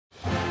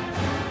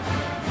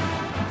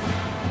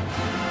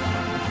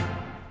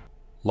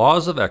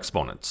Laws of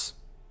exponents.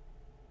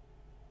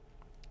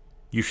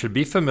 You should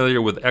be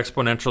familiar with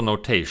exponential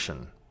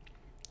notation.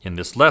 In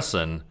this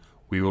lesson,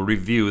 we will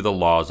review the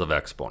laws of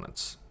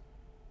exponents.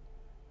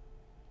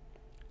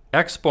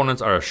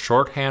 Exponents are a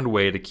shorthand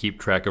way to keep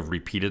track of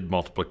repeated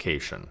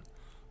multiplication.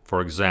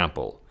 For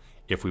example,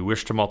 if we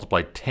wish to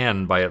multiply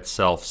 10 by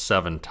itself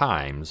 7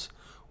 times,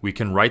 we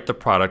can write the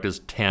product as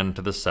 10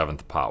 to the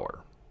 7th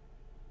power.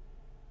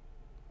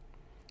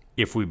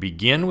 If we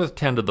begin with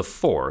 10 to the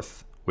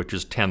 4th, which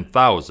is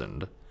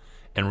 10,000,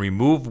 and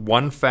remove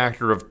one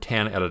factor of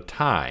 10 at a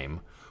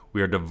time,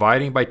 we are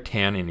dividing by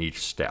 10 in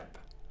each step.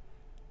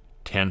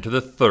 10 to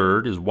the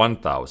 3rd is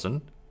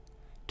 1,000,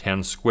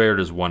 10 squared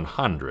is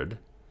 100,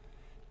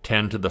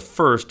 10 to the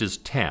 1st is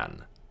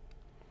 10.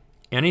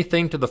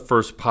 Anything to the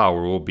 1st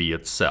power will be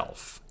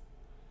itself.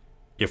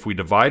 If we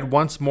divide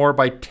once more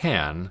by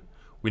 10,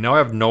 we now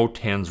have no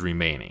 10s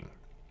remaining.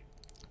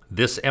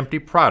 This empty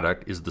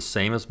product is the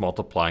same as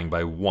multiplying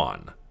by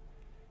 1.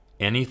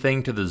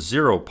 Anything to the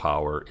 0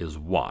 power is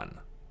 1.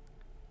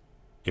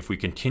 If we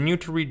continue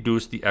to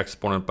reduce the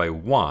exponent by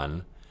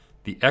 1,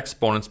 the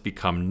exponents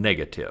become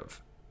negative.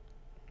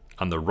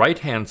 On the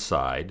right-hand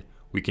side,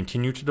 we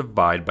continue to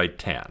divide by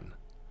 10.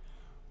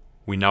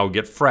 We now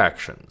get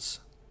fractions.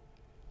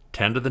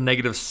 10 to the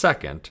negative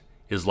 2nd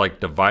is like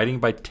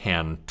dividing by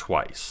 10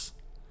 twice.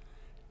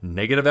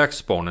 Negative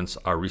exponents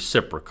are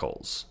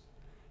reciprocals.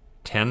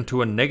 10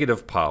 to a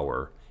negative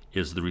power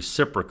is the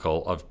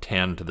reciprocal of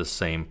 10 to the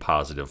same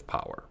positive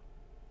power.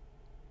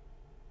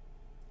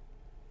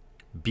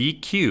 b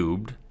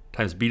cubed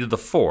times b to the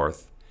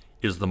 4th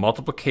is the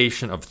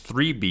multiplication of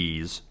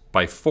 3b's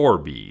by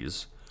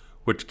 4b's,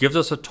 which gives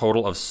us a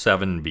total of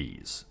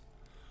 7b's.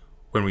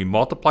 When we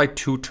multiply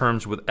two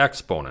terms with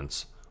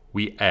exponents,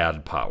 we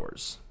add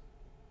powers.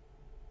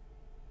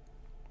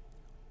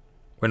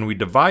 When we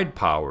divide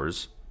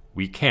powers,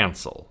 we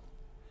cancel.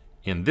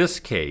 In this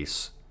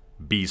case,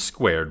 b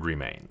squared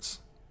remains.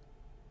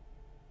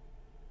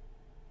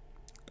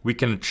 We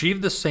can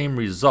achieve the same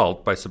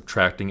result by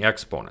subtracting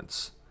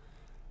exponents.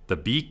 The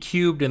b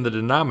cubed in the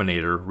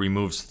denominator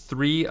removes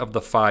 3 of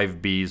the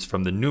 5b's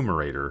from the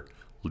numerator,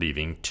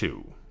 leaving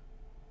 2.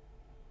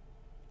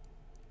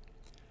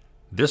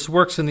 This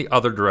works in the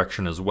other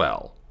direction as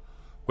well.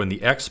 When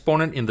the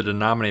exponent in the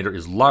denominator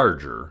is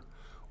larger,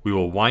 we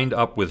will wind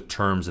up with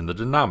terms in the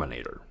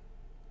denominator.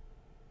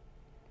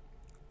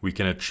 We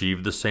can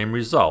achieve the same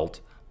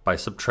result by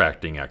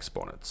subtracting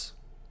exponents.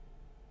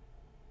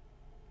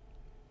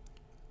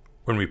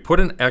 When we put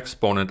an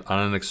exponent on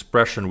an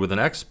expression with an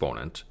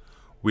exponent,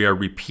 we are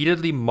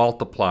repeatedly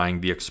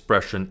multiplying the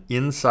expression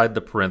inside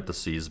the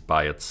parentheses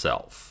by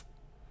itself.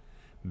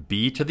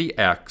 b to the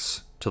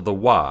x to the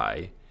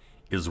y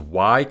is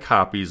y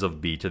copies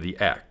of b to the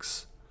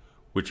x,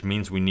 which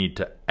means we need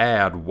to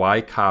add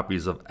y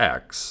copies of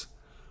x,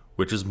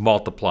 which is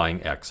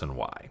multiplying x and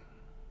y.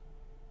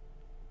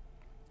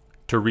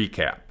 To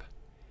recap,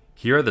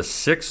 here are the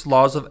 6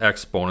 laws of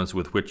exponents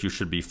with which you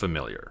should be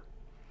familiar.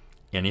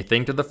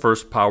 Anything to the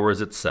 1st power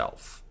is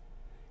itself.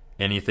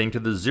 Anything to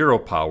the 0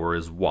 power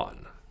is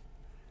 1.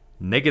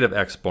 Negative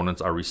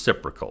exponents are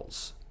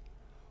reciprocals.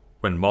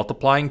 When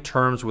multiplying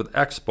terms with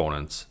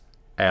exponents,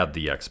 add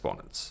the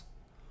exponents.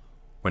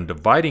 When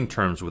dividing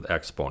terms with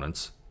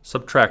exponents,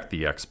 subtract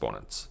the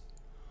exponents.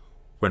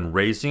 When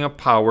raising a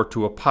power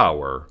to a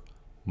power,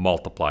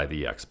 multiply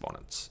the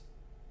exponents.